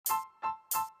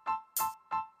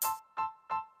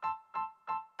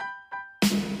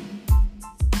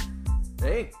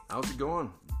Hey, how's it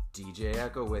going? DJ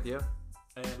Echo with you.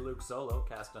 And Luke Solo,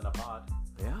 casting a pod.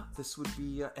 Yeah, this would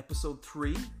be episode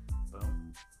 3.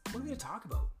 Boom. What are we going to talk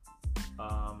about?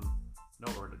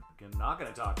 No, we're not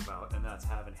going to talk about, and that's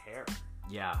having hair.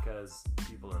 Yeah. Because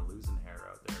people are losing hair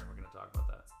out there. We're going to talk about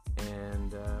that.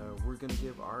 And we're going to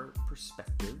give our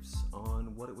perspectives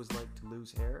on what it was like to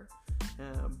lose hair.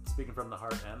 Speaking from the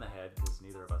heart and the head, because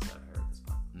neither of us have hair at this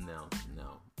point. No.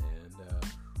 And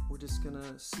we're just going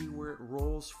to see where it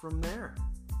rolls from there.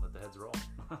 Let the heads roll.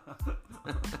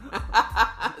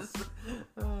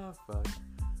 Oh, fuck.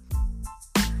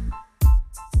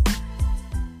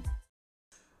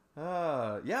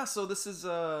 Yeah, so this is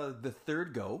the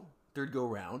third go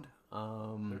round.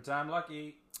 Third time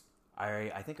lucky.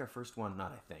 I think our first one,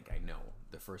 not I think, I know.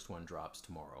 The first one drops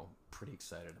tomorrow. Pretty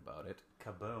excited about it.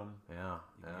 Kaboom. Yeah.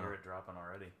 You can hear it dropping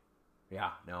already.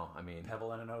 Yeah, no, I mean...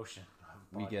 Pebble in an ocean.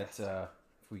 We get, if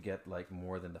we get like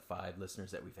more than the 5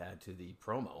 listeners that we've had to the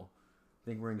promo, I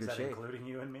think we're in good shape. Is that shape. including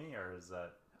you and me, or is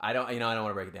that... I don't want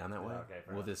to break it down that way. Okay,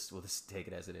 we'll just take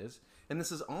it as it is. And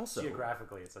this is also...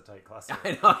 Geographically, it's a tight cluster.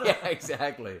 I know, yeah,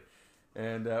 exactly.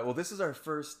 And, well, this is our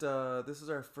first,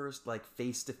 like,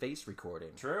 face-to-face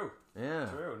recording. True. Yeah.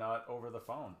 True, not over the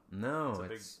phone. No.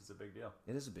 It's a big deal.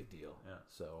 It is a big deal. Yeah.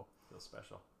 So. Feels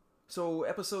special. So,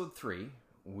 episode 3,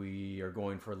 we are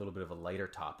going for a little bit of a lighter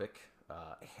topic,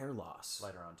 hair loss.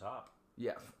 Lighter on top.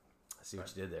 Yeah. I see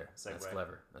what you did there. Segue. That's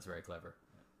clever. That's very clever.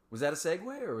 Yeah. Was that a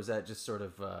segue, or was that just sort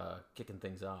of kicking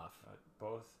things off?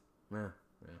 Both. Yeah.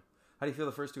 How do you feel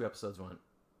the first 2 episodes went?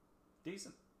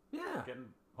 Decent. Yeah.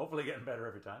 Hopefully getting better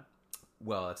every time.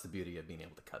 Well, that's the beauty of being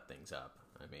able to cut things up.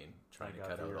 I mean, trying to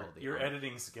cut out all the... Your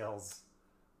editing skills.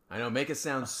 I know, make it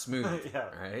sound smooth, yeah.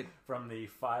 Right? From the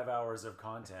 5 hours of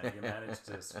content, you managed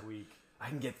to squeak... I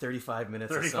can get 35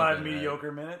 minutes 35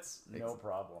 mediocre minutes? No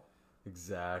problem.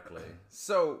 Exactly.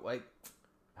 So, like,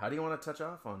 how do you want to touch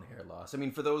off on hair loss? I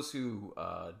mean, for those who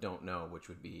don't know, which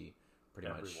would be pretty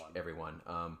much everyone,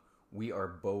 we are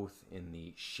both in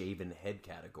the shaven head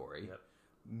category. Yep.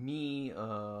 Me, a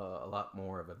lot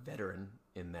more of a veteran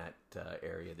in that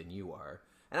area than you are.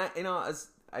 And as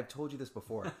I've told you this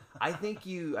before, I think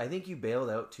you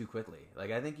bailed out too quickly. Like,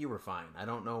 I think you were fine. I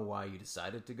don't know why you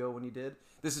decided to go when you did.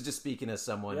 This is just speaking as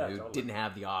someone who didn't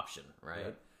have the option, right?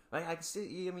 Yeah. Like, I can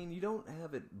see. I mean, you don't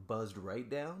have it buzzed right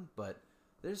down, but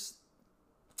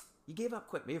you gave up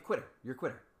quick. You're a quitter. You're a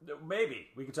quitter. Maybe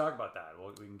we can talk about that.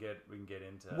 We can get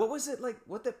into what was it like?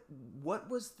 What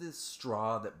was the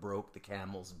straw that broke the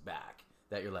camel's back?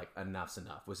 That you're like, enough's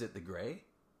enough. Was it the gray?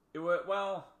 It was,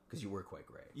 well, because you were quite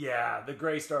gray. Yeah, the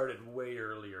gray started way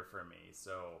earlier for me.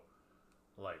 So,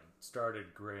 like,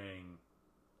 started graying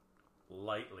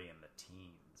lightly in the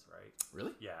teens, right?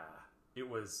 Really? Yeah, it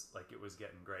was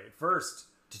getting gray at first.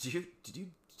 Did you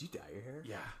dye your hair?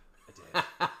 Yeah. I did.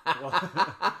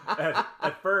 Well,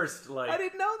 at first, like... I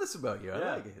didn't know this about you.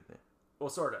 I like it. Well,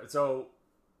 sort of. So,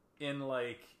 in,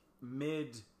 like,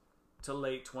 mid to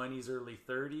late 20s, early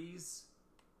 30s... Is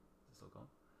it still going?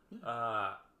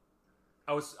 Yeah.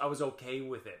 I was okay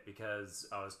with it because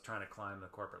I was trying to climb the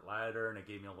corporate ladder, and it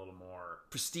gave me a little more...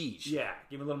 prestige. Yeah,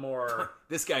 gave me a little more...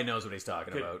 This guy knows what he's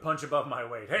talking about. Punch above my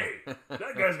weight. Hey,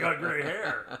 that guy's got gray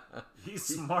hair. He's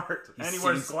smart. And he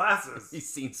wears glasses. He's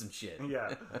seen some shit.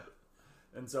 Yeah.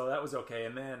 And so that was okay.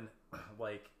 And then,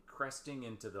 like, cresting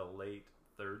into the late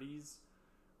 30s,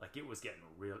 like, it was getting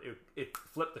real... It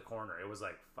flipped the corner. It was,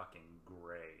 like, fucking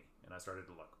gray. And I started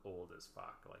to look old as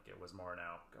fuck. Like, it was more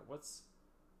now, God, what's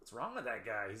wrong with that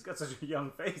guy? He's got such a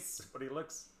young face, but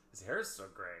his hair's so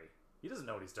gray. He doesn't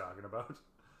know what he's talking about.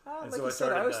 Like so you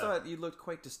said, I always thought you looked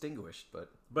quite distinguished, but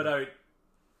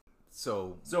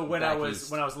So when I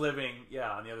was living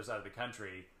on the other side of the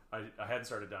country, I hadn't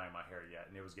started dyeing my hair yet,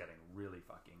 and it was getting really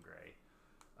fucking gray.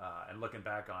 And looking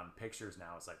back on pictures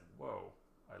now, it's like, whoa,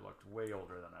 I looked way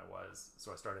older than I was.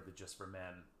 So I started the Just for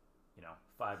Men,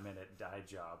 5-minute dye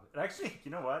job. And actually,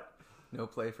 you know what? No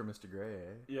play for Mr. Gray,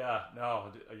 eh? Yeah,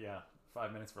 no,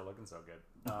 5 minutes for looking so good.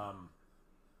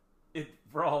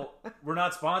 We're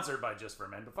not sponsored by Just for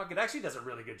Men, but fuck, it actually does a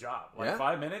really good job. Like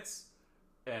 5 minutes,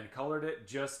 and colored it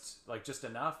just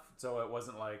enough so it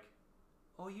wasn't like,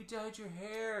 oh, you dyed your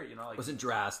hair, like, wasn't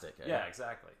drastic. Eh? Yeah,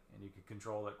 exactly, and you could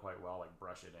control it quite well, like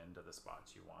brush it into the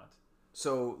spots you want.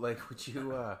 So, like, would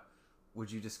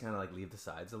you just kind of like leave the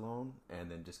sides alone and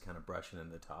then just kind of brush it in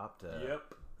the top?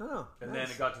 Yep. Oh, and then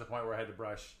it got to the point where I had to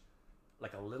brush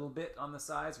like a little bit on the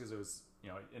sides because it was,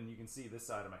 and you can see this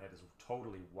side of my head is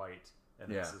totally white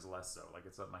and this is less so. Like,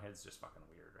 my head's just fucking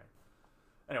weird, right?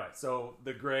 Anyway, so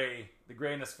the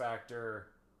grayness factor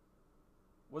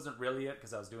wasn't really it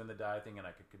because I was doing the dye thing and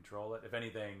I could control it. If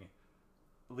anything,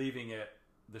 leaving it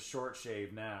the short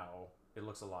shave now, it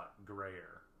looks a lot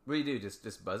grayer. What do you do?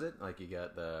 Just buzz it? Like you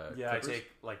got the clippers? I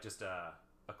take like just a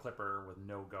clipper with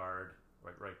no guard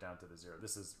right down to the zero.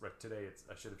 This is right today.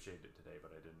 I should have shaved it today,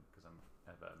 but I didn't because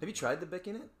Have you tried the Bic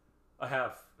in it? I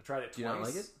have. I tried it twice. Do you not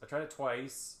like it? I tried it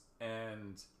twice,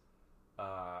 and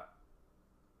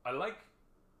I like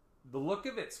the look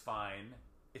of it's fine.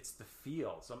 It's the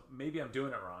feel. So maybe I'm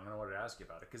doing it wrong. I don't want to ask you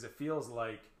about it because it feels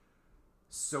like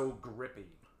so grippy.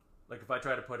 Like if I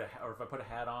try to put if I put a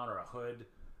hat on or a hood,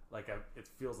 like it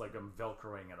feels like I'm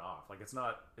velcroing it off. Like it's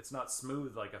not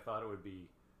smooth like I thought it would be.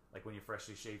 Like when you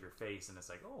freshly shave your face and it's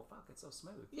like, oh fuck, it's so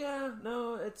smooth. Yeah,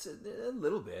 no, it's a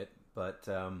little bit, but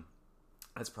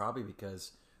that's probably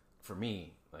because for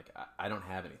me, like I don't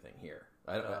have anything here.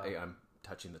 I'm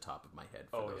touching the top of my head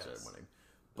for those that are wondering.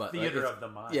 But theater of the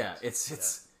mind. Yeah,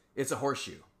 it's a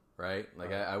horseshoe, right?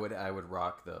 Like I would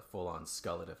rock the full on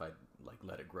skullet if I like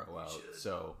let it grow out.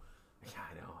 So yeah,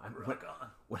 I know.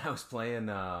 When I was playing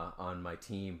on my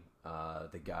team,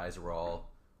 the guys were all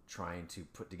trying to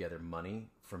put together money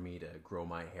for me to grow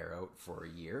my hair out for a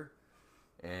year,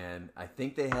 and I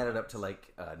think they had it up to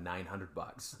like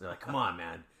 $900. They're like, "Come on,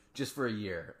 man, just for a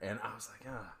year." And I was like,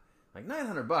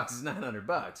 $900 is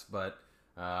 $900, but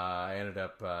I ended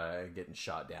up getting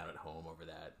shot down at home over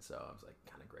that, so I was like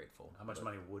kind of grateful. How much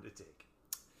money would it take?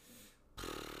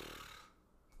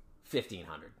 $1,500.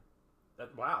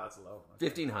 Wow, that's low. Okay.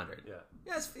 $1,500. Yeah.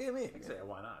 Yes, I mean, I'd say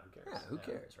why not? Who cares? Yeah, who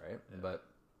cares, right? Yeah. But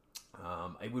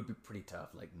it would be pretty tough,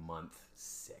 like month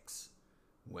 6,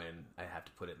 when I have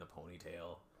to put it in the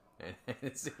ponytail, and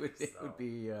it would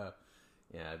be,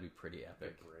 it'd be pretty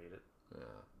epic. Braid it.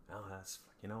 Yeah. Oh, that's,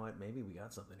 you know what? Maybe we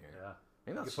got something here. Yeah.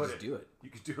 Maybe I'll just do it. You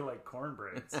could do like corn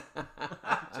braids.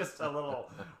 Just a little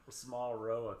small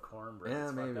row of corn braids.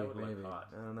 Yeah, maybe. That would look hot.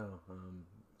 I don't know.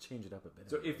 Change it up a bit.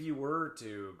 So if you were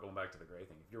to, going back to the gray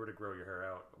thing, if you were to grow your hair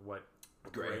out, what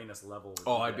grayness level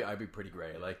would you I'd be pretty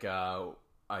gray. Like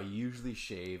I usually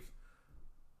shave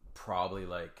probably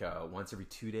like once every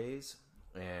 2 days,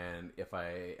 and if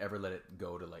I ever let it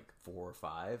go to like 4 or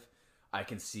 5, I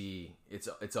can see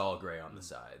it's all gray on the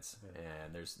sides,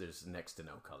 and there's next to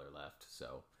no color left.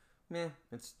 So,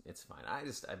 it's fine.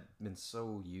 I've been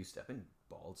so used. I've been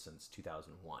bald since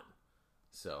 2001.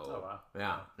 So,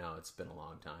 no, it's been a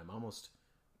long time. Almost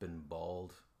been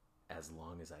bald as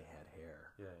long as I had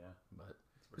hair. Yeah. But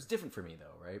it was different for me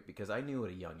though, right? Because I knew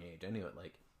at a young age, I knew at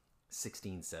like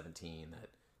 16, 17 that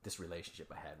this relationship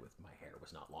I had with my hair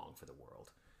was not long for the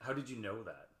world. How did you know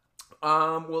that?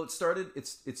 Well, it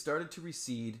started to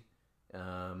recede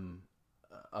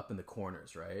up in the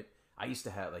corners, right? I used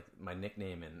to have, like, my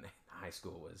nickname in high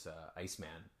school was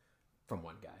Iceman from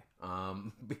one guy,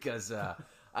 because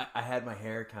I had my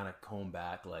hair kind of combed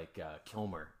back like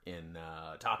Kilmer in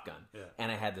Top Gun,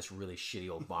 and I had this really shitty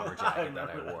old bomber jacket that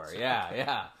I wore.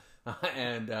 Yeah.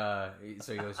 And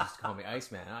so he always used to call me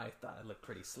Iceman. I thought I looked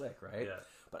pretty slick, right? Yeah.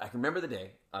 But I can remember the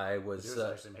day I was... He was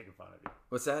actually making fun of you.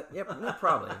 What's that? Yep,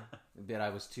 probably. But I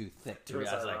was too thick to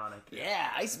realize, like, yeah,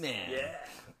 Iceman. Yeah.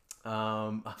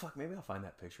 Fuck, maybe I'll find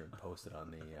that picture and post it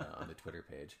on the Twitter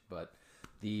page. But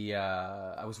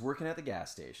I was working at the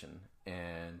gas station,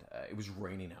 and it was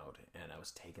raining out, and I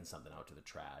was taking something out to the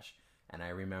trash. And I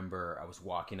remember I was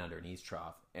walking under an eaves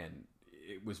trough, and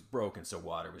it was broken, so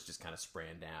water was just kind of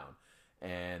spraying down.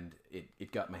 And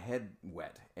it got my head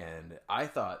wet, and I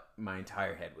thought my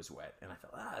entire head was wet, and I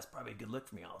thought, that's probably a good look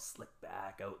for me. I'll slick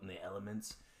back out in the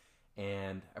elements.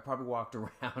 And I probably walked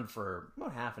around for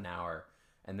about half an hour,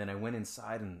 and then I went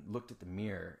inside and looked at the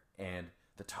mirror, and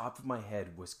the top of my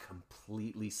head was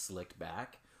completely slicked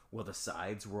back, while the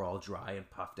sides were all dry and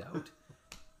puffed out.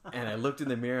 And I looked in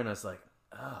the mirror, and I was like,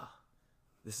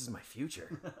 this is my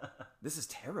future. This is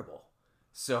terrible.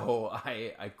 So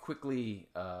I quickly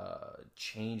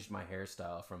changed my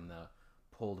hairstyle from the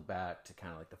pulled back to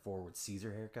kind of like the forward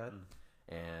Caesar haircut,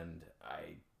 and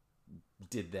I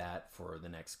did that for the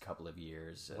next couple of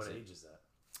years. What age is that?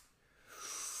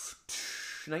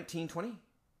 19, 20.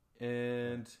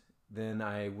 And then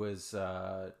I was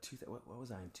what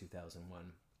was I in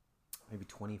 2001? Maybe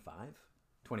 25.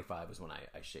 25 was when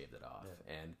I shaved it off,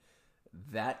 and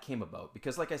that came about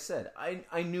because, like I said,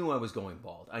 I knew I was going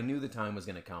bald. I knew the time was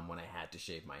going to come when I had to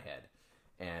shave my head.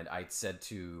 And I'd said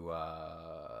to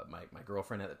my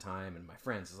girlfriend at the time and my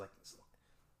friends, I was like,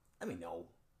 let me know,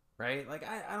 right? Like,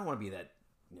 I don't want to be that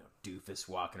doofus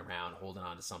walking around holding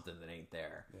on to something that ain't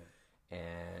there. Yeah.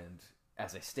 And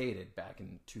as I stated, back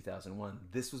in 2001,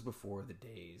 this was before the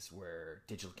days where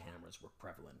digital cameras were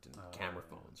prevalent and camera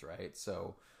phones, right?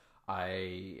 So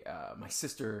my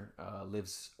sister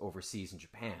lives overseas in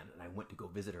Japan, and I went to go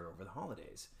visit her over the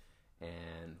holidays,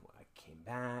 and I came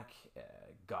back,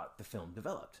 got the film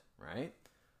developed, right?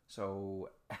 So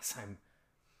as I'm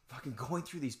fucking going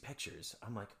through these pictures,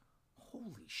 I'm like,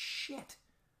 holy shit,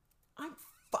 I'm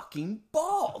fucking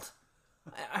bald.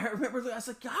 I remember I was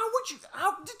like,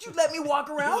 how did you let me walk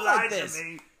around like this?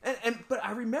 But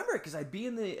I remember it because I'd be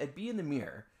in the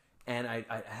mirror and I'd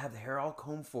have the hair all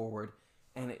combed forward,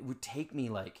 and it would take me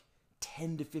like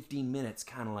 10 to 15 minutes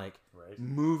kind of like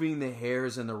moving the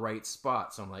hairs in the right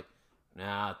spot. So I'm like,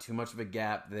 nah, too much of a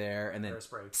gap there. And then,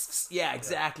 yeah,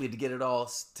 exactly, to get it all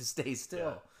to stay still.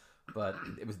 Yeah. But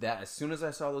it was that, as soon as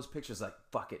I saw those pictures, like,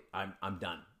 fuck it, I'm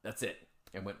done. That's it.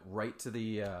 And went right to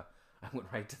the, I went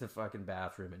right to the fucking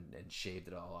bathroom and shaved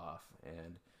it all off.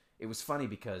 And it was funny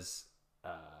because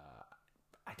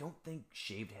I don't think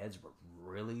shaved heads were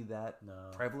really that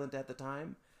prevalent at the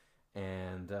time.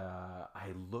 And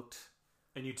I looked...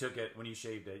 And you took it, when you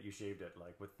shaved it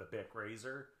like with the Bic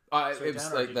razor? It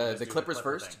was like the clippers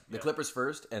first. The clippers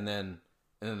first, and then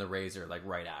the razor like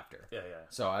right after. Yeah.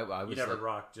 So I was... You never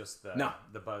rocked just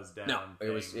the buzz down. No, thing.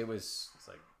 it was it's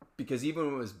like, because even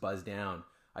when it was buzzed down,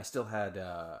 I still had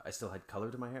color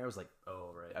to my hair. I was like,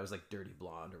 I was like dirty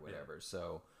blonde or whatever. Yeah.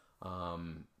 So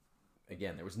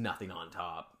again, there was nothing on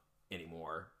top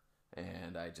anymore,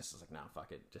 and I just was like, nah,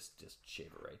 fuck it, just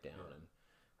shave it right down. And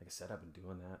like I said, I've been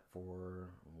doing that for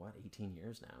 18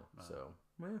 years now. Wow. So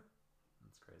yeah,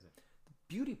 that's crazy. The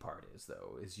beauty part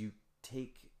is you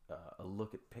take a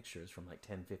look at pictures from like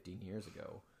 10, 15 years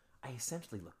ago. I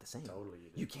essentially look the same. Totally,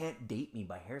 you can't date me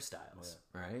by hairstyles,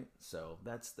 right? So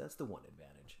that's the one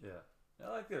advantage. Yeah,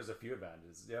 I think there's a few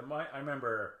advantages. Yeah, I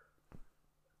remember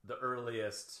the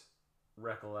earliest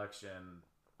recollection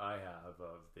I have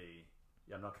of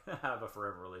I'm not gonna have a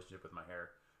forever relationship with my hair,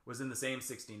 was in the same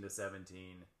 16 to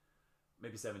 17,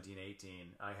 maybe 17, 18.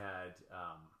 I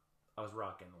was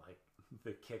rocking like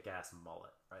the kick-ass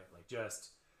mullet, right? Like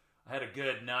I had a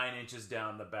good 9 inches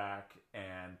down the back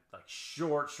and like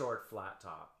short flat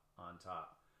top on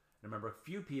top. And I remember a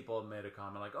few people made a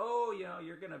comment like, "Oh,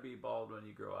 you're gonna be bald when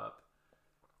you grow up."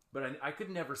 But I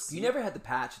could never see. You never had the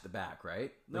patch at the back,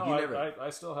 right? Like no, I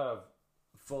still have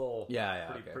full.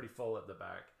 Pretty full at the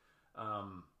back.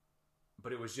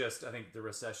 But it was just, I think, the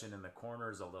recession in the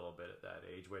corners a little bit at that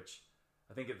age, which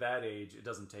I think at that age it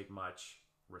doesn't take much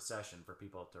recession for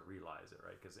people to realize it,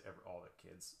 right? Because all the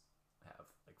kids have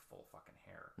like full fucking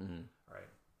hair, right?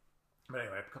 But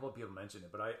anyway, a couple of people mentioned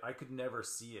it, but I could never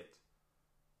see it.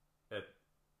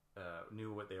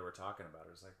 Knew what they were talking about.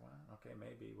 It was like, well, okay,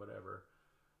 maybe, whatever.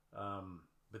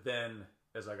 But then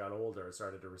as I got older, it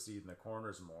started to recede in the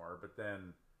corners more. But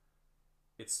then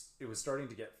it was starting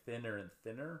to get thinner and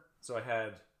thinner. So I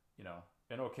had,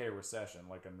 an okay recession,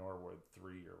 like a Norwood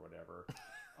 3 or whatever,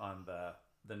 on the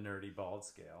nerdy bald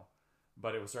scale.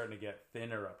 But it was starting to get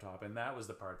thinner up top, and that was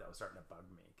the part that was starting to bug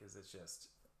me, because it's just,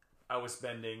 I was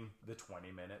spending the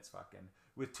 20 minutes fucking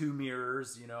with 2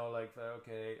 mirrors, like,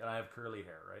 okay, and I have curly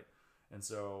hair, right? And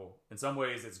so in some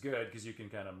ways it's good because you can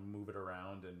kind of move it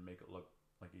around and make it look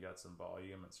like you got some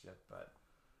volume and shit. But,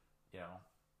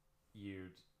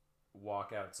 you'd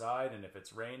walk outside, and if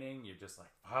it's raining, you're just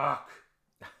like, fuck,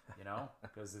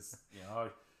 because it's,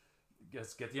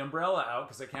 just get the umbrella out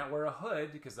because I can't wear a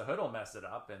hood because the hood will mess it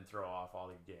up and throw off all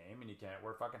the game, and you can't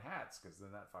wear fucking hats because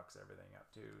then that fucks everything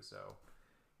up too. So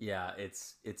yeah,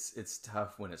 it's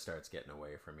tough when it starts getting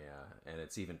away from you, and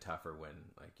it's even tougher when,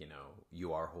 like,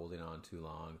 you are holding on too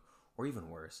long, or even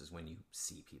worse is when you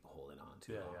see people holding on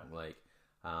too long. Yeah. Like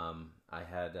I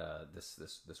had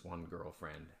this one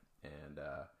girlfriend, and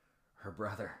her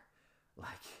brother,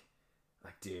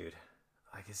 like dude,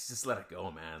 like, it's just let it go,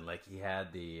 man. Like, he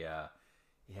had the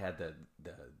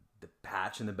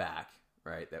patch in the back,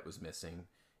 right, that was missing.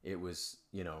 It was,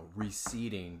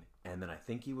 receding, and then I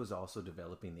think he was also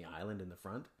developing the island in the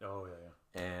front. Oh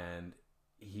yeah. And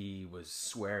he was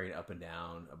swearing up and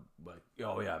down, like,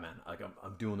 "Oh yeah, man, like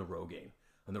I'm doing the Rogaine,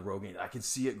 and the Rogaine, I can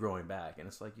see it growing back." And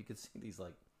it's like you could see these,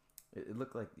 like, it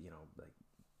looked like, like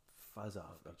fuzz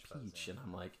off a peach, and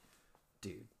I'm like,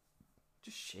 dude,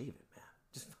 just shave it, man.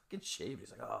 Just fucking shave it.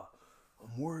 He's like, "Oh,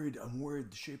 I'm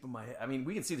worried the shape of my head." I mean,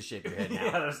 we can see the shape of your head now.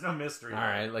 Yeah, there's no mystery. All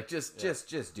right, like, just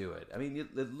do it. I mean,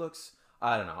 it looks,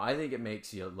 I don't know. I think it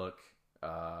makes you look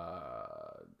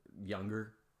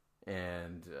younger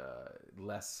and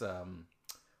less, I don't know.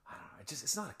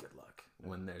 It's not a good look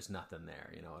when there's nothing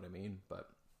there. You know what I mean? But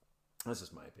that's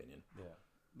just my opinion.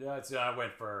 Yeah. I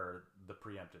went for the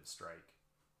preemptive strike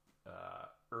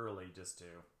early, just to,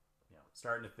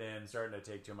 starting to thin, starting to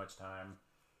take too much time.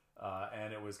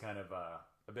 And it was kind of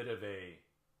a bit of a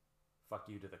fuck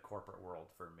you to the corporate world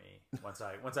for me once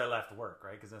I left work,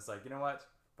 right? Because it's like, you know what?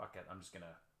 Fuck it. I'm just going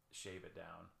to shave it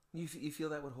down. You feel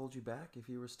that would hold you back if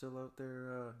you were still out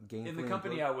there gainfully In the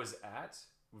company employed? I was at,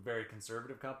 a very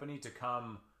conservative company, to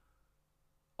come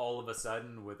all of a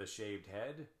sudden with a shaved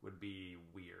head would be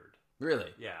weird. Really?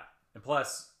 Yeah. And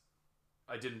plus,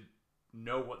 I didn't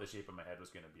know what the shape of my head was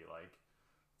going to be like.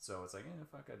 So it's like,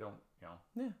 fuck, I don't,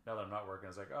 Yeah. now that I'm not working,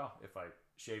 it's like, oh, if I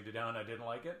shaved it down, I didn't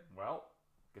like it, well,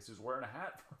 guess who's wearing a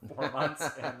hat for 4 months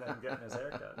and then getting his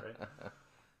haircut, right?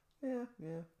 Yeah,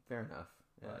 fair enough.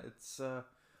 Yeah, Right. it's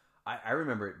I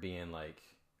remember it being like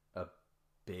a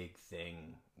big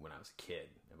thing when I was a kid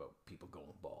about people going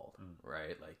bald,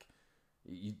 right? Like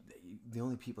the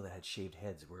only people that had shaved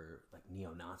heads were like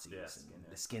neo-Nazis and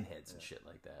the skinheads and shit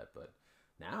like that. But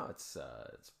now it's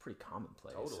pretty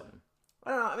commonplace. Totally. And I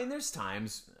don't know. I mean, there's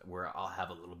times where I'll have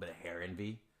a little bit of hair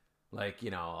envy. Like,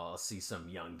 I'll see some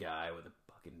young guy with a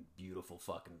fucking beautiful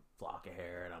fucking flock of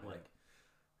hair, and I'm like,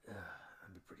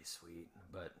 that'd be pretty sweet.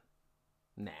 But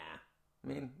nah. I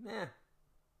mean,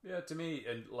 Yeah, to me,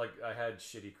 and like I had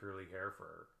shitty curly hair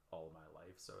for all of my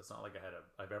life, so it's not like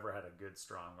I've ever had a good,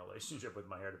 strong relationship with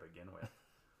my hair to begin with.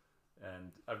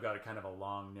 And I've got a kind of a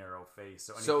long, narrow face.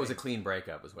 So it was a clean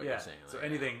breakup, is what you're saying. So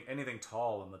like, anything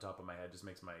tall on the top of my head just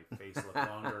makes my face look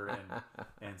longer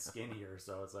and skinnier.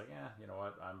 So it's like, you know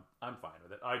what? I'm fine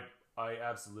with it. I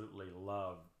absolutely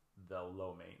love the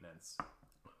low maintenance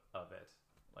of it,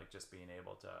 like just being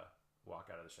able to walk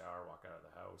out of the shower, walk out of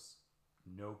the house,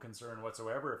 no concern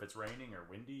whatsoever if it's raining or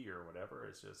windy or whatever.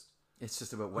 It's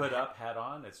just about put up, hat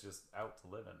on. It's just out to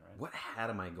live in, right? What hat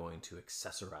am I going to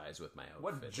accessorize with my outfit?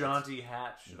 What jaunty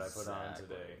hat should I put on Exactly,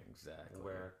 today? Exactly.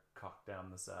 Wear cocked down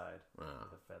the side Wow.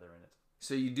 with a feather in it.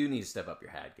 So you do need to step up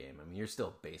your hat game. I mean, you're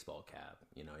still baseball cap.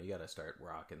 You got to start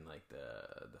rocking like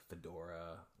the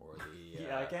fedora or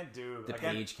the I can't do the I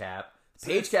can't- page cap.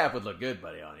 Page cap would look good,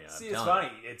 buddy, on you. See, it's funny.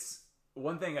 It's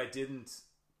one thing I didn't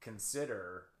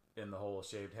consider in the whole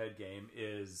shaved head game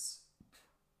is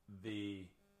the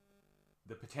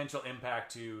potential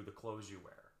impact to the clothes you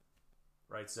wear,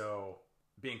 right? So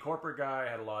being corporate guy, I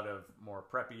had a lot of more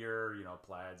preppier,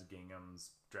 plaids, ginghams,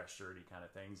 dress shirty kind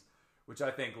of things, which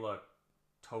I think look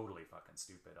totally fucking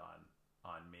stupid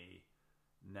on me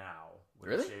now with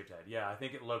Really? a shaved head. Yeah, I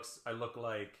think I look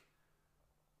like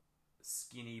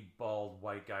skinny, bald,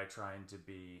 white guy trying to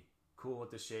be cool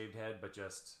with the shaved head, but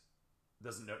just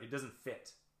it doesn't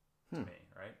fit to me,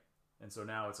 right? And so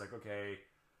now it's like, okay,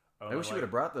 I wish you would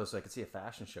have brought those so I could see a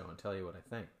fashion show and tell you what I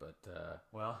think. But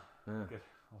good.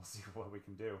 We'll see what we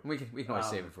can do. we can always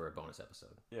save it for a bonus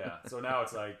episode. Yeah. So now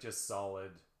it's like just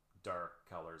solid dark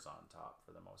colors on top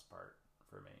for the most part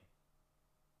for me.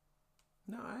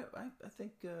 No, I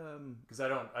think Because I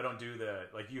don't do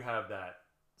you have that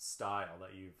style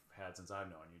that you've had since I've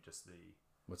known you, just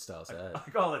what style's that? I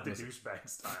call it the douchebag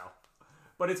style,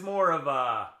 but it's more of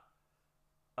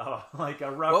like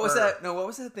a rougher. What was that? No, what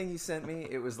was that thing you sent me?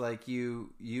 It was like you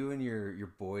and your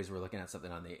boys were looking at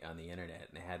something on the internet,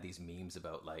 and it had these memes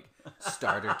about like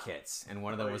starter kits, and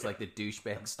one of them was like the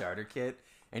douchebag starter kit,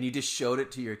 and you just showed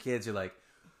it to your kids. You're like,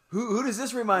 who does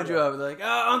this remind you of? They're like,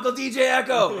 oh, Uncle DJ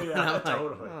Echo. Yeah, and I'm like,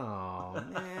 totally. oh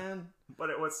man. But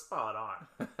it was spot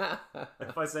on.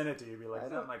 If I sent it to you, you'd be like,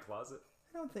 is that in my closet?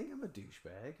 I don't think I'm a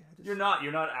douchebag. You're not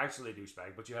actually a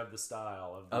douchebag, but you have the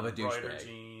style of the a embroidered douchebag.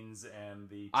 jeans and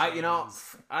the I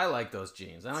I like those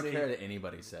jeans. I don't See? care that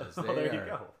anybody says. They There you are,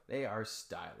 go. They are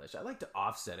stylish. I like to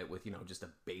offset it with just a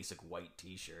basic white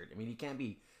T-shirt. I mean, you can't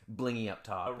be blingy up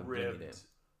top. a and blingy ribbed down.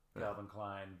 Calvin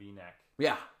Klein V-neck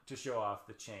Yeah. to show off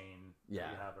the chain Yeah.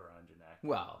 that you have around your neck.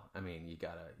 Well, I mean, you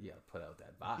gotta put out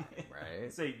that vibe,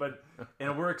 right? See, and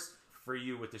it works for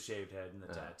you with the shaved head and the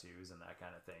tattoos and that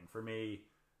kind of thing. For me,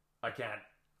 I can't.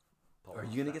 Are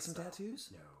you gonna get some tattoos?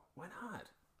 No, Why not?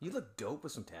 You look dope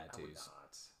with some I would tattoos.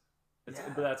 not.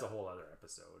 Yeah. But that's a whole other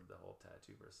episode. The whole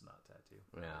tattoo versus not tattoo.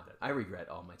 Yeah, That- I regret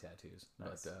all my tattoos,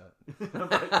 Nice.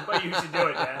 but but you should do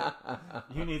it, man.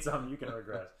 You need something you can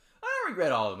regret. I don't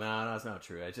regret all of them. No, that's not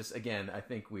true. I just, again, I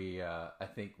think we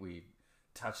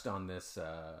touched on this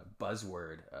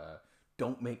buzzword.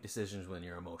 Don't make decisions when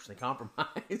you're emotionally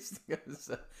compromised,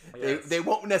 because Yes. they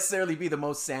won't necessarily be the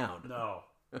most sound. No,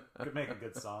 could make a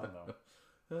good song though.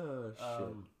 Oh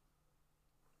shit!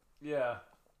 Yeah.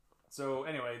 So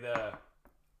anyway,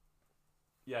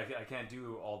 I can't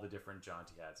do all the different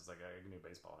jaunty hats. It's like I can do a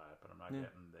baseball hat, but I'm not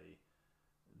getting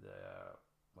the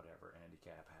whatever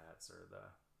handicap hats or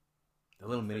the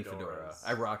little mini fedora. fedoras.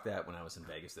 I rocked that when I was in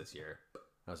Vegas this year.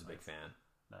 I was a big fan.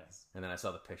 nice. And then I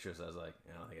saw the pictures. I was like,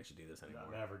 I don't think I should do this anymore.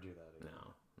 No, never do that again.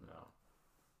 No.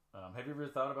 Have you ever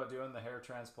thought about doing the hair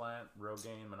transplant,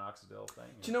 Rogaine, minoxidil thing?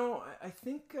 Do you know? I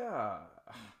think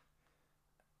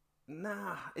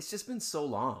nah, it's just been so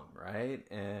long, right?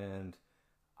 And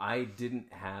I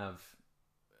didn't have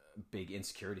big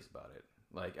insecurities about it.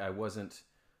 Like, I wasn't,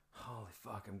 holy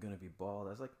fuck, I'm gonna be bald.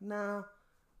 I was like, nah,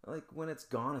 like, when it's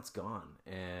gone, it's gone.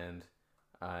 And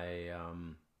I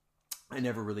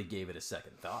never really gave it a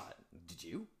second thought. Did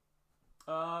you?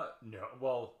 No.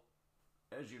 Well,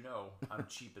 as you know, I'm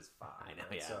cheap as fuck. I know,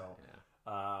 right? yeah. So,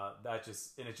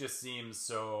 it just seems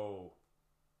so.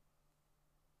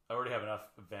 I already have enough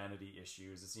vanity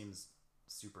issues. It seems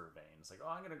super vain. It's like, oh,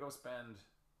 I'm gonna go spend,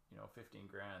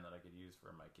 $15,000 that I could use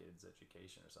for my kid's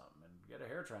education or something, and get a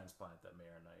hair transplant that may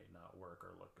or may not work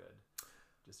or look good.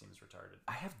 Just seems retarded.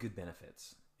 I have good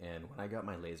benefits, and when I got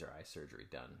my laser eye surgery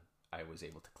done, I was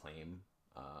able to claim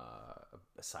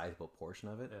a sizable portion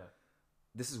of it. Yeah.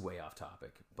 This is way off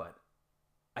topic, but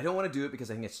I don't want to do it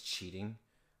because I think it's cheating.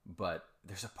 But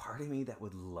there's a part of me that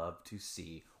would love to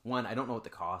see. One, I don't know what the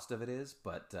cost of it is,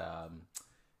 but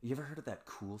you ever heard of that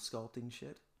cool sculpting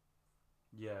shit?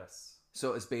 Yes.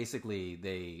 So it's basically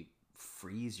they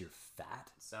freeze your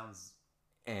fat. Sounds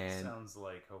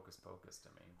like hocus pocus to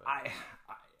me. But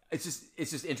it's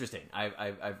just interesting.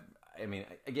 I mean,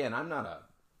 again, I'm not a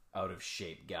out of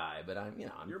shape guy, but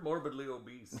you're morbidly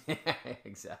obese.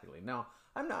 Exactly. No,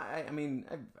 I'm not. I mean,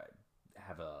 I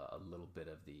have a little bit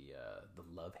of the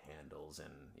love handles,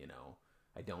 and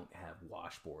I don't have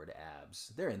washboard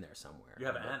abs. They're in there somewhere. You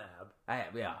have an ab. I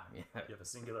have, yeah. You have a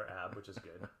singular ab, which is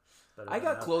good. I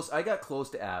got close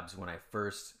to abs when I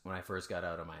first got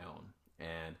out on my own,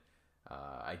 and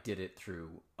I did it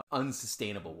through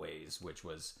unsustainable ways, which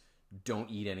was don't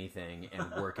eat anything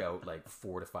and work out like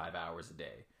 4 to 5 hours a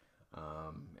day.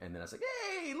 And then I was like,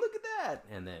 hey, look at that.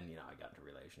 And then, I got into a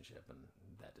relationship and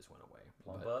that just went away.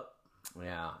 Plump up.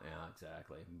 Yeah,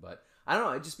 exactly. But I don't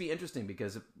know. It'd just be interesting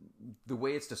because the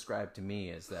way it's described to me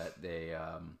is that they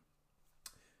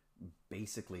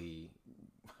basically,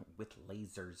 with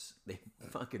lasers, they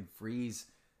fucking freeze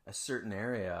a certain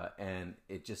area and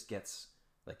it just gets,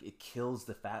 like, it kills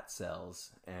the fat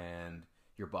cells and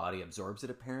your body absorbs it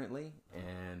apparently.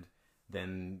 And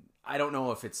then I don't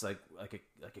know if it's like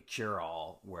a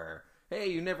cure-all where, hey,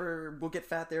 you never will get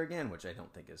fat there again, which I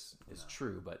don't think is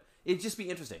true, but it'd just be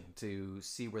interesting to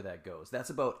see where that goes. That's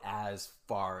about as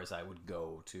far as I would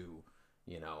go to,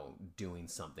 doing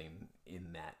something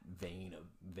in that vein of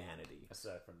vanity.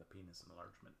 Aside from the penis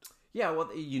enlargement. Yeah,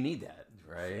 well, you need that,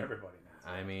 right? Everybody needs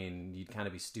that. I mean, you'd kind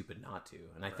of be stupid not to,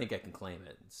 and I think I can claim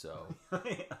it. So,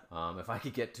 if I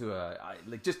could get to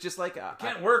just like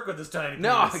can't work with this tiny penis.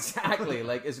 No, exactly.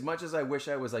 Like, as much as I wish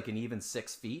I was like an even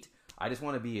 6 feet, I just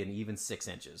want to be an even 6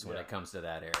 inches when it comes to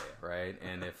that area, right?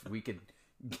 And if we could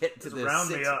get to this, round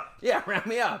me up. Yeah, round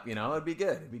me up. It'd be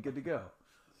good. It'd be good to go.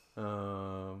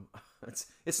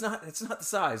 It's not the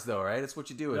size though, right? It's what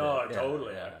you do with it. No,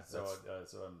 totally. Yeah. So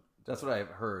That's what I've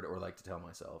heard or like to tell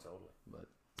myself. Totally. But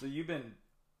so you've been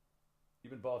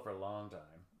bald for a long time,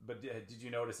 but did you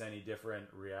notice any different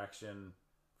reaction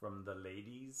from the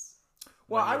ladies?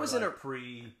 Well, I was in a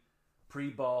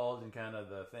pre-bald and kind of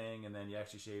the thing, and then you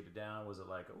actually shaved it down. Was it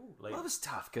like, well, it was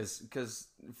tough because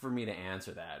for me to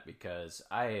answer that, because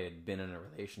I had been in a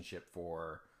relationship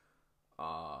for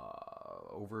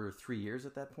over 3 years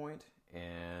at that point,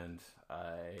 and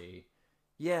I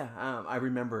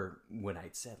remember when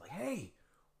I'd said like, hey,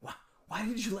 why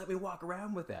did you let me walk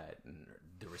around with that? And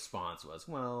the response was,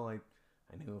 well, I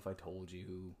knew if I told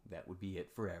you that would be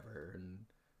it forever, and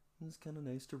it was kind of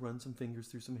nice to run some fingers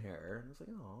through some hair. And I was like,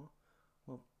 oh,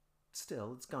 well,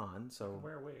 still, it's gone. So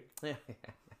wear a wig. Yeah.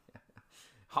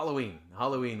 Halloween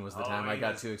was the time I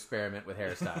got to experiment with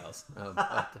hairstyles.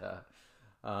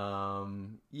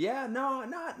 Yeah, no,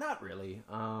 not really.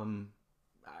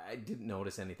 I didn't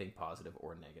notice anything positive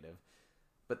or negative.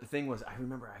 But the thing was, I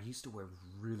remember I used to wear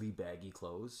really baggy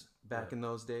clothes back in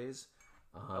those days.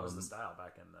 That was the style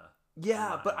back in the...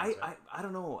 Yeah, but I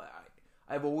don't know.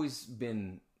 I've always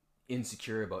been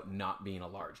insecure about not being a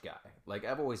large guy. Like,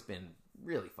 I've always been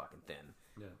really fucking thin.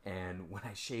 Yeah. And when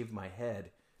I shaved my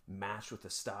head, matched with the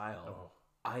style,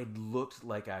 I looked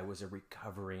like I was a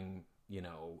recovering,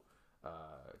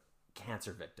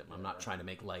 cancer victim. I'm not trying to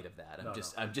make light of that.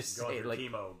 I'm just saying, like,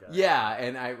 chemo guy. Yeah,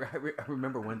 and I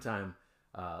remember one time,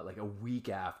 like a week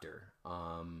after,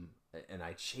 and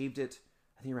I shaved it,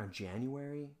 I think around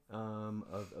January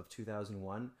of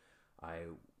 2001. I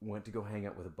went to go hang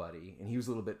out with a buddy, and he was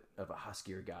a little bit of a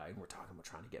huskier guy, and we're talking about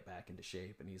trying to get back into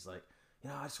shape, and he's like,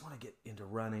 I just want to get into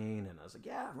running, and I was like,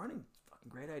 yeah, running, fucking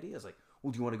great idea. I was like,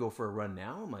 well, do you want to go for a run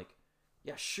now? I'm like,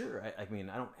 yeah, sure. I mean,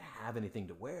 I don't have anything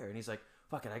to wear, and he's like,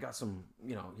 fuck it, I got some,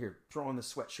 here, throw on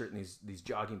this sweatshirt and these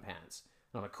jogging pants,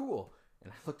 and I'm like, cool.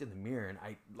 And I looked in the mirror, and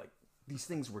I like these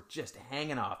things were just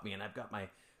hanging off me, and I've got my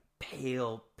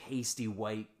pale, pasty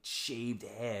white, shaved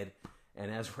head.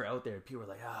 And as we're out there, people are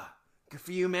like, good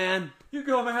for you, man. You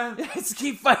go, man. Let's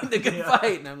keep fighting the good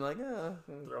fight. And I'm like,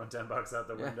 Throwing $10 out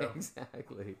the window.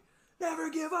 Exactly. Never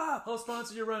give up. I'll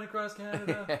sponsor your run across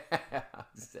Canada.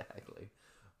 Exactly.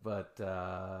 But,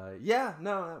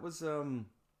 that was,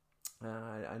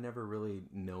 I never really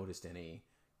noticed any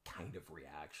kind of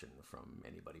reaction from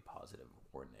anybody positive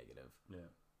or negative. Yeah.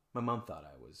 My mom thought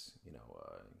I was,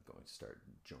 going to start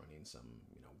joining some,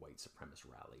 white supremacist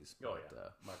rallies. Oh, but, yeah.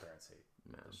 My parents hate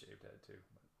the shaved head, too.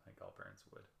 I think all parents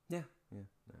would. Yeah.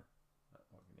 What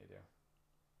can you do?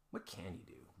 What can you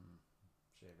do?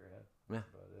 Shave your head. Yeah. That's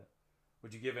about it.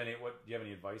 Would you give do you have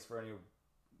any advice for any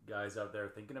guys out there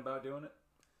thinking about doing it?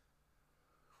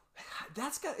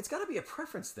 It's got to be a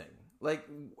preference thing. Like,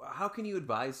 how can you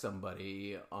advise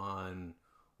somebody on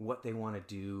what they want to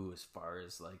do as far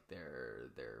as like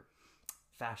their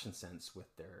fashion sense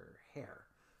with their hair,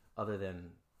 other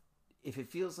than if it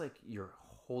feels like you're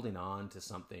holding on to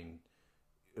something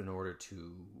in order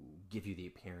to give you the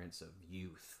appearance of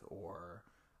youth, or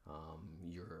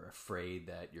you're afraid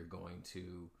that you're going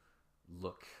to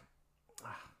look,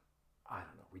 I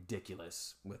don't know,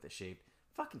 ridiculous with a shaved.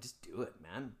 Fucking just do it,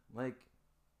 man. Like,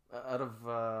 out of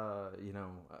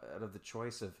the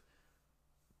choice of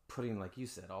putting, like you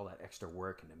said, all that extra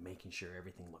work into making sure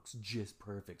everything looks just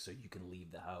perfect so you can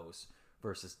leave the house,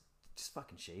 versus just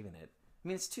fucking shaving it. I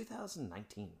mean, it's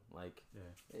 2019. Like,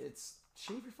 it's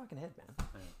shave your fucking head, man.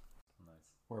 Yeah. Nice.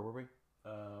 Where were we?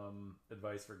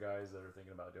 Advice for guys that are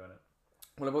thinking about doing it.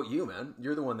 What about you, man?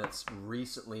 You're the one that's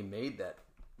recently made that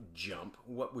jump.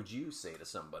 What would you say to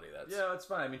somebody that's... Yeah, it's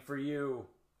fine. I mean, for you,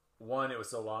 one, it was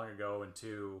so long ago, and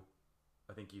two,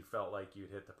 I think you felt like you'd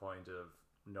hit the point of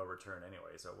no return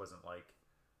anyway, so it wasn't like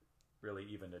really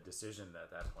even a decision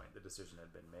at that point. The decision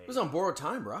had been made. It was on borrowed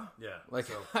time, bro. Yeah. Like,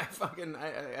 so.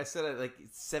 I said it like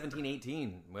 17,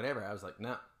 18, whatever. I was like,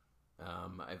 no.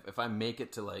 If I make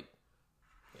it to like,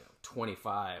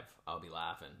 25, I'll be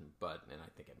laughing. And I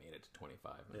think I made it to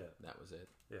 25. And that was it.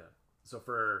 Yeah. So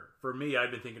for me, I'd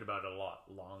been thinking about it a lot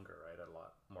longer, right? I had a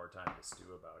lot more time to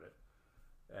stew about it.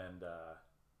 And,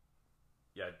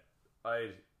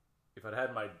 if I'd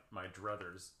had my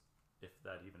druthers, if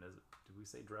that even is, do we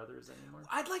say druthers anymore?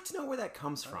 I'd like to know where that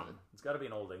comes from. It's got to be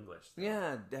an old English thing.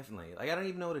 Yeah, definitely. Like, I don't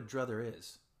even know what a druther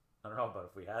is. I don't know, but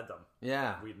if we had them,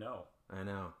 we'd know. I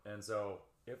know. And so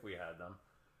if we had them,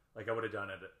 like I would have done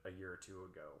it a year or two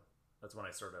ago. That's when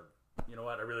I sort of, you know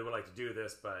what, I really would like to do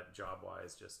this, but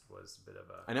job-wise just was a bit of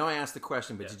a... I know I asked the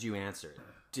question, but did you answer it?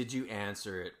 Did you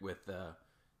answer it with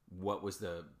what was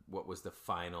the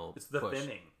final It's the push?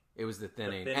 thinning. It was the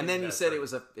thinning. And then you said it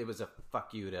was a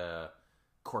fuck you to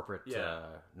corporate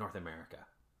North America.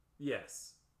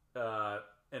 Yes.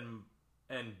 And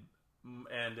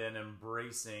an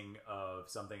embracing of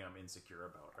something I'm insecure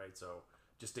about, right? So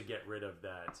just to get rid of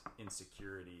that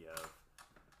insecurity of,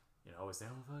 always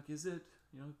saying, oh, fuck, is it?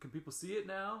 Can people see it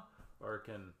now? Or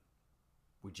can...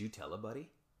 Would you tell a buddy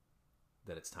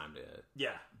that it's time to...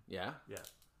 Yeah. Yeah? Yeah.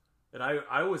 And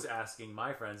I was asking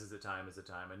my friends, is it time,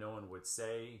 and no one would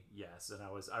say yes. And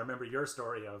I remember your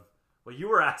story of, well, you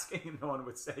were asking and no one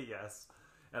would say yes.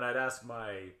 And I'd ask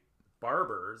my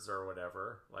barbers or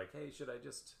whatever, like, hey, should I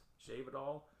just shave it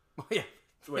all? Yeah.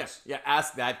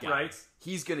 Ask that guy. Right?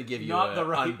 He's going to give you Not an the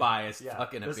right, unbiased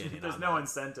fucking opinion. There's on no that.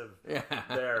 incentive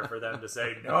there for them to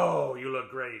say, no, you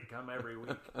look great. Come every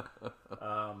week.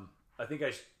 I think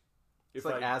It's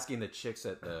like asking the chicks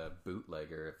at the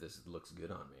bootlegger if this looks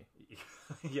good on me.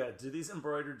 Yeah, do these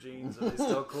embroidered jeans, are they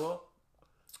still cool?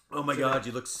 Oh my god,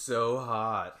 you look so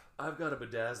hot. I've got a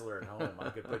bedazzler at home. I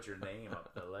could put your name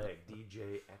up the leg.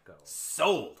 DJ Echo.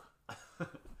 Sold!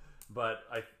 But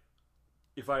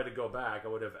if I had to go back, I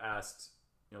would have asked,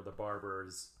 the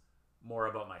barbers more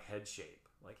about my head shape.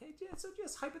 Like, hey, so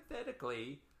just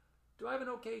hypothetically, do I have an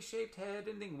okay shaped head?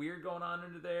 Anything weird going on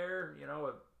under there?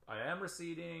 I am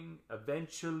receding.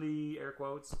 Eventually, air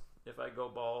quotes, if I go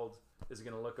bald, is it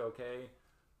going to look okay?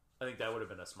 I think that would have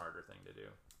been a smarter thing to do.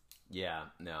 Yeah,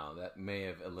 no, that may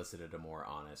have elicited a more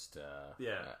honest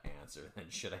answer than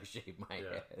should I shave my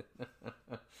head?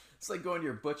 It's like going to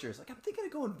your butcher. It's like, I'm thinking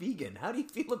of going vegan. How do you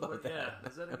feel about that? Yeah,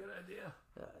 is that a good idea?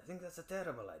 I think that's a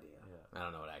terrible idea. Yeah. I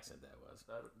don't know what accent that was.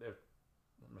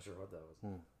 I'm not sure what that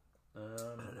was. I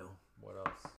don't know. What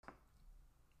else?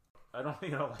 I don't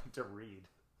think I like to read.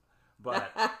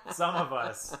 But some of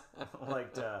us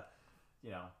like to,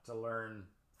 to learn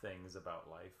things about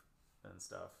life and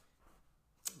stuff.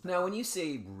 Now, when you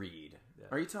say read,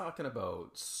 are you talking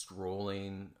about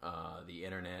scrolling the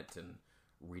internet and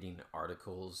reading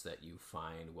articles that you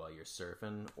find while you're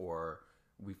surfing, or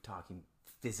we're talking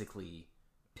physically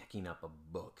picking up a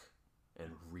book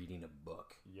and reading a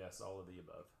book? Yes, all of the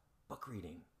above. Book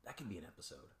reading. That could be an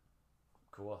episode.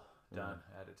 Cool. Done.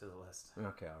 Add it to the list.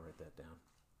 Okay, I'll write that down.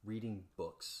 Reading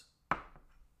books.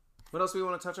 What else do we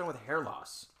want to touch on with hair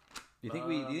loss? Do you think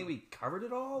we covered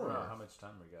it all? I don't Or? know how much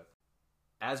time we got.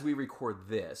 As we record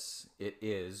this, it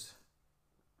is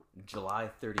July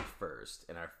 31st,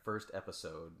 and our first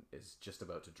episode is just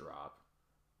about to drop.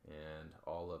 And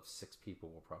all of 6 people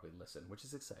will probably listen, which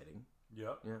is exciting.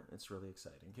 Yep. Yeah, it's really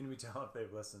exciting. Can we tell if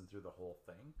they've listened through the whole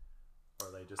thing? Or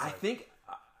are they just I like... think...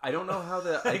 I don't know how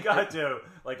the... I got to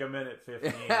like a minute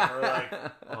 15. And we're like,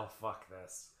 oh, fuck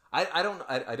this. I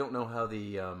don't know how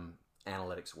the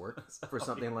analytics work for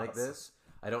something like awesome. this.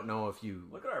 I don't know if you...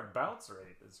 Look at our bounce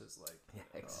rate. It's just like... Yeah,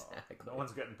 exactly. No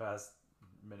one's getting past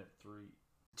minute 3.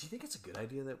 Do you think it's a good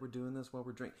idea that we're doing this while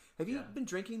we're drinking? Have you Yeah. been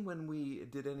drinking when we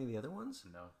did any of the other ones?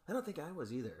 No. I don't think I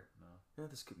was either. No. Yeah,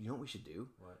 you know what we should do?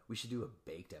 What? We should do a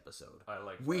baked episode. I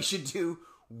like We that. should do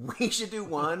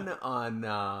one on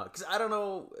because I don't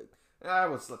know.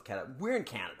 Let's look at it. We're in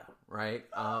Canada, right?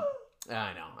 I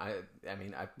know. I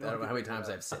mean, I don't know how many times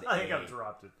I've said it. I think I've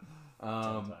dropped it 10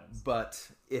 times. But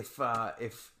if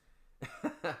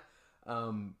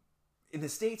in the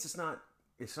States, it's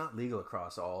not legal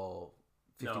across all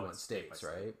 51 it's state by states,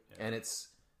 state, right? yeah. And it's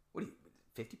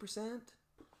 50%?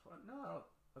 No,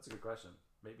 that's a good question.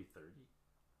 Maybe 30.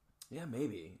 Yeah,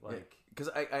 maybe. Like because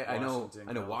I know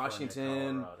California,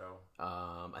 Washington.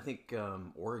 Colorado. I think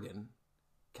Oregon,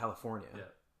 California,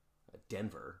 Yeah.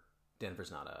 Denver. Denver's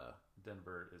not a.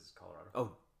 Denver is Colorado.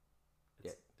 Oh,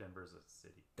 Denver's a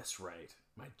city. that's right.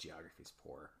 My geography's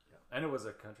poor. Yeah. And it was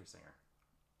a country singer.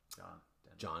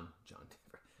 John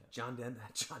Denver.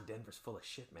 John Denver's full of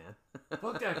shit, man.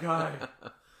 Fuck that guy.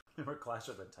 Remember Clash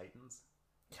of the Titans?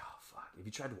 Oh fuck! Have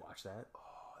you tried to watch that? Oh,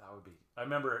 that would be. I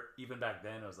remember even back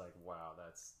then, I was like, wow,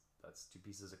 that's 2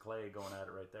 pieces of clay going at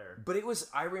it right there. But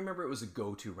I remember it was a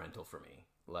go-to rental for me.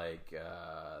 Like,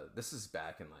 this is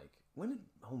back in like, when did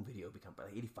home video become? Like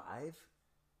 85?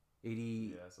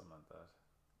 80? Yeah, something like that.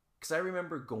 Because I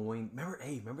remember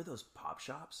remember those pop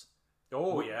shops?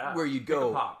 Oh, yeah. Where you'd Pick go.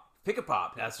 a pop. Pick a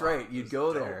pop. That's Pick a Pop. right. You'd It go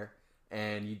was dope. there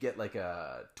and you'd get like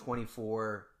a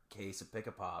 24 case of Pick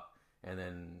a Pop and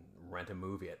then rent a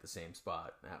movie at the same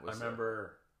spot. That was I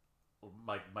remember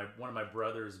one of my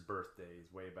brother's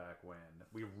birthdays way back when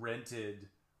we rented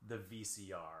the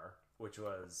VCR, which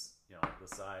was the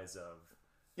size of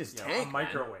it was a tank, man.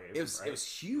 microwave. It was right?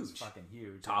 huge. It was fucking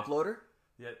huge. Top loader.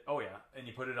 Yeah. Oh yeah. And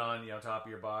you put it on top of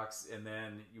your box, and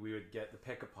then we would get the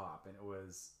Pick a Pop, and it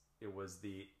was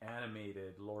the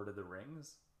animated Lord of the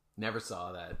Rings. Never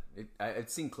saw that. I'd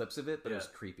seen clips of it, but it was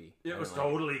creepy. It was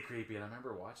totally creepy, and I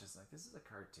remember watching. It's like, this is a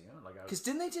cartoon. Like, because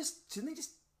didn't they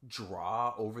just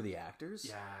draw over the actors?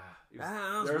 Yeah,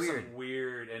 that was there weird. Some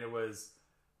weird, and it was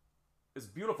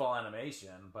beautiful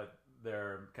animation, but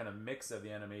they're kind of mix of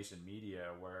the animation media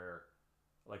where,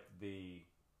 like, the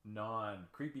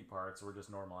non-creepy parts were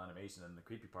just normal animation, and the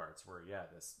creepy parts were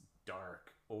this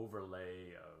dark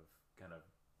overlay of kind of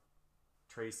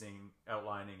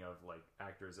outlining of like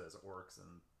actors as orcs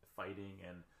and fighting,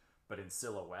 but in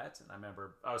silhouette. And I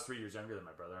remember I was 3 years younger than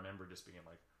my brother. I remember just being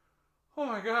like, oh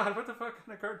my god, what the fuck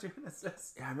kind of cartoon is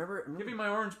this? Yeah, I remember Give me my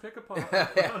orange Pick a Pop. I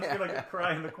was gonna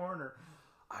cry in the corner.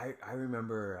 I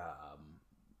remember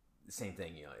the same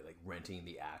thing, like renting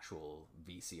the actual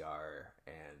VCR,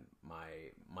 and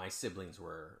my siblings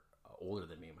were older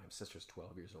than me. My sister's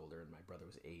 12 years older, and my brother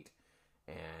was 8.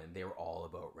 And they were all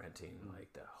about renting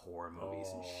like the horror movies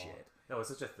and shit. That was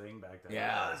such a thing back then.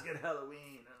 Yeah. Let's get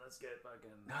Halloween and let's get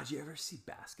fucking. Now, did you ever see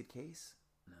Basket Case?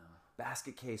 No.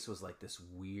 Basket Case was like this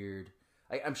weird.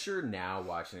 I'm sure now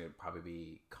watching it would probably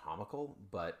be comical,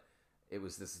 but it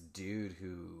was this dude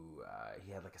who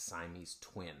he had like a Siamese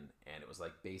twin, and it was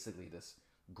like basically this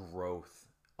growth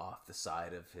off the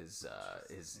side of his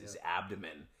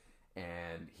abdomen,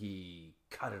 and he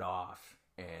cut it off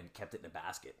and kept it in a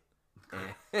basket.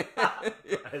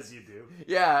 As you do.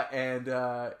 Yeah, and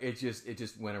it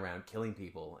just went around killing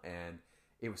people, and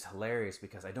it was hilarious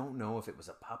because I don't know if it was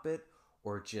a puppet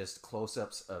or just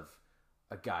close-ups of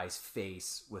a guy's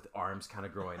face with arms kind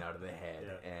of growing out of the head.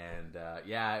 Yeah. And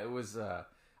it was I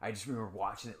just remember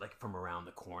watching it like from around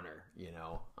the corner,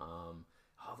 all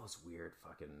those weird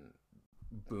fucking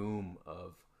boom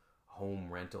of home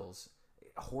rentals.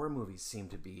 Horror movies seem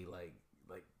to be like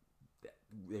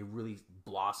they really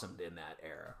blossomed in that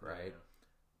era, right? Yeah.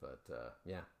 But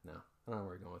no, I don't know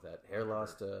where we're going with that. Hair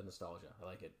loss to nostalgia. I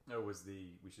like it. We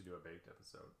should do a baked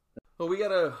episode. Well, we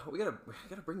gotta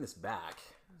bring this back.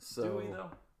 So Do we though?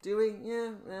 Do we?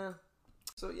 Yeah.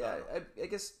 So yeah, I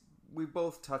guess we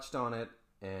both touched on it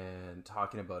and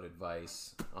talking about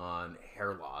advice on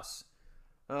hair loss.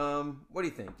 What do you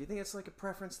think? Do you think it's like a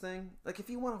preference thing? Like if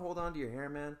you want to hold on to your hair,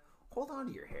 man, hold on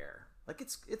to your hair. Like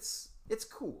it's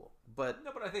cool, but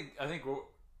No, but I think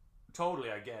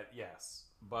totally I get, yes,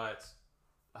 but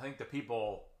I think the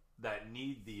people that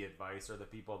need the advice are the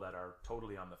people that are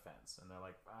totally on the fence, and they're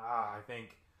like, I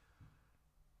think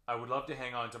I would love to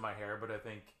hang on to my hair, but I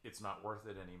think it's not worth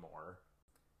it anymore.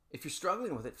 if you're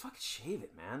struggling with it, fucking shave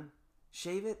it, man.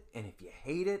 Shave it, and if you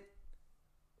hate it,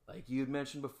 like you had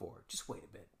mentioned before, just wait a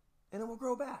bit, and it will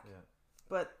grow back. Yeah.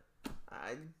 But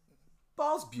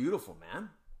bald's beautiful, man.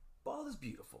 Bald is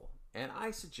beautiful, and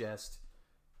I suggest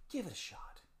give it a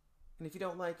shot. And if you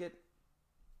don't like it,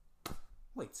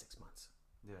 wait 6 months.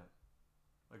 Yeah.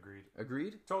 Agreed.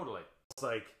 Agreed? Totally. It's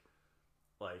like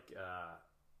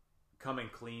coming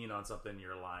clean on something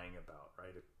you're lying about,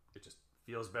 right? It just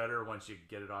feels better once you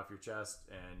get it off your chest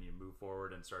and you move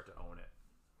forward and start to own it.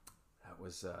 That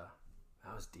was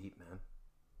deep, man.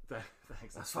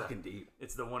 Thanks. That's fucking deep.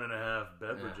 It's the 1.5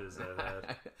 beverages I've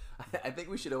had. I think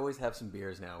we should always have some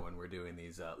beers now when we're doing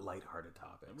these lighthearted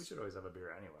topics. And we should always have a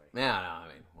beer anyway. Yeah, no, I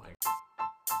mean, why?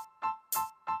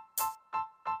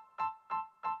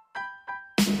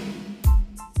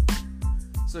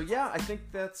 So yeah, I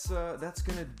think that's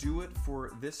gonna do it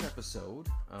for this episode.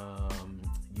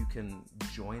 You can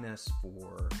join us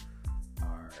for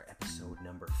our episode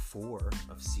number 4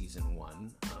 of season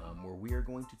 1, where we are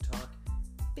going to talk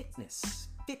fitness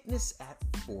at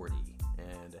 40,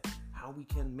 and how we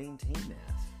can maintain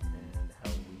that, and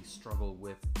how we struggle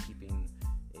with keeping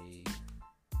a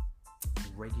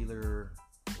regular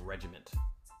regiment.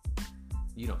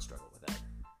 You don't struggle with that.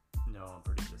 No, I'm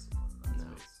pretty disciplined in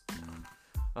that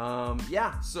space.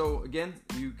 Yeah, so again,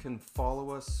 you can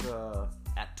follow us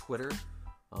at Twitter.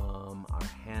 Our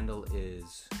handle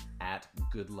is at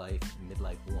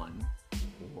goodlifemidlife1,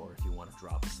 or if you want to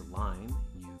drop us a line,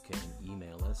 you can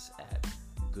email us at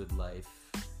goodlifemidlife.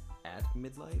 I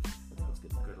think it's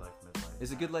goodlife. Good life, midlife.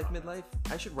 Is it Good Life Midlife?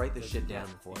 I should write this shit down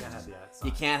before. You can't have the at You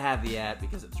sign. can't have the at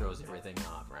because it throws everything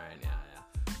off, right? Yeah.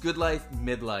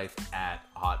 Goodlifemidlife at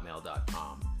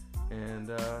hotmail.com. And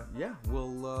yeah,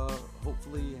 we'll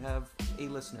hopefully have a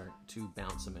listener to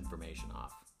bounce some information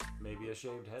off. Maybe a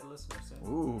shaved head listener soon.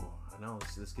 Ooh, I know.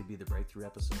 This could be the breakthrough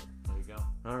episode. There you go.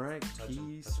 All right, Touching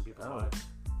peace people's out. lives.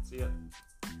 See ya.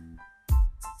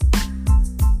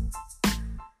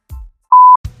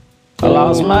 I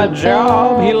lost my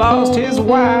job, he lost his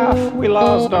wife, we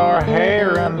lost our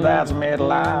hair, and that's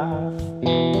midlife.